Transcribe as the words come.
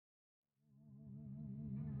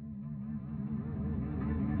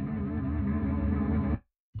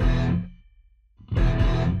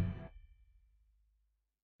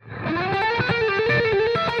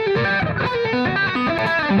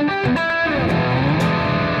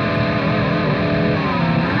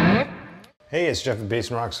Hey, it's Jeff at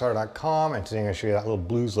basementrockstar.com, and today I'm going to show you that little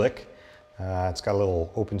blues lick. It's got a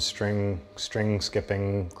little open string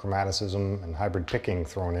skipping, chromaticism, and hybrid picking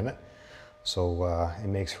thrown in it. So it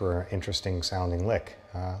makes for an interesting sounding lick.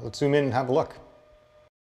 Let's zoom in and have a look.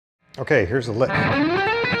 Okay, here's the lick.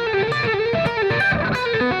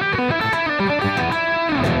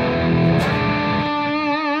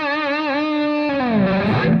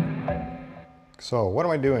 So what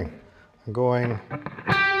am I doing? I'm going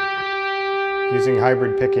using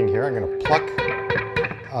hybrid picking here. I'm going to pluck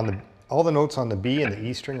on all the notes on the B and the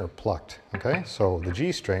E string are plucked. Okay, so the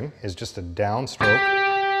G string is just a downstroke,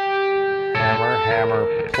 hammer,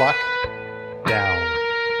 hammer, pluck, down.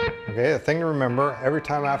 Okay, the thing to remember, every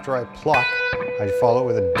time after I pluck, I follow it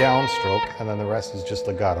with a downstroke, and then the rest is just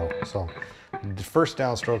legato. So the first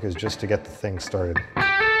downstroke is just to get the thing started.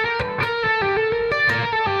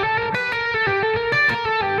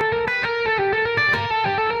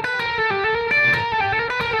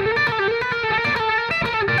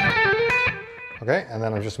 Okay, and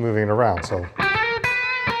then I'm just moving it around, so.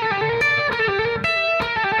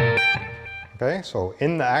 Okay, so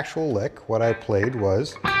in the actual lick, what I played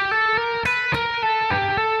was.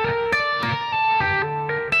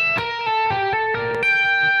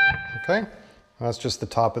 Okay, that's just the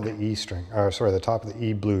top of the E string, or sorry, the top of the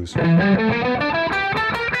E blues.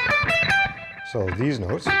 So these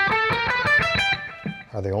notes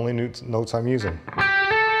are the only notes I'm using.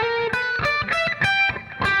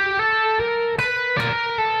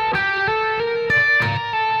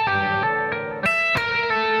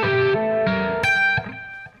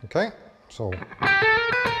 Okay, so,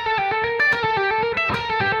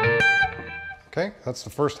 okay, that's the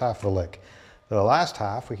first half of the lick. The last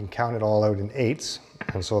half, we can count it all out in eighths,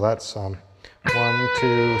 and so that's 1, 2, 3, 4,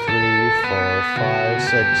 5,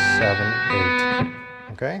 6, 7,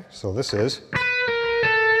 8. Okay, so this is,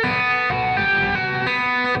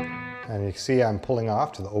 and you can see I'm pulling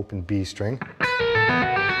off to the open B string.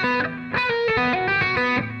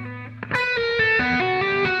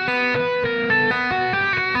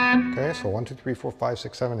 Okay, so 1, 2, 3, 4, 5,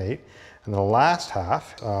 6, 7, 8. And the last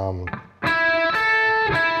half, pulling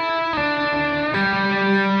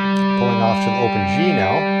off to the open G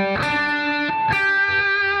now.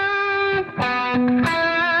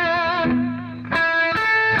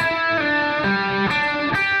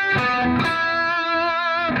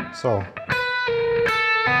 So.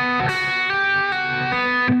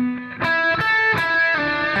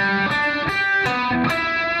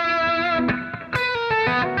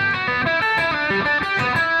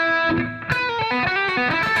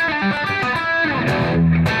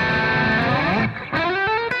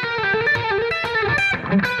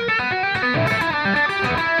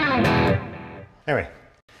 Anyway,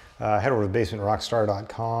 head over to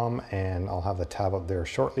basementrockstar.com and I'll have the tab up there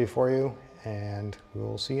shortly for you, and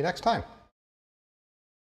we'll see you next time.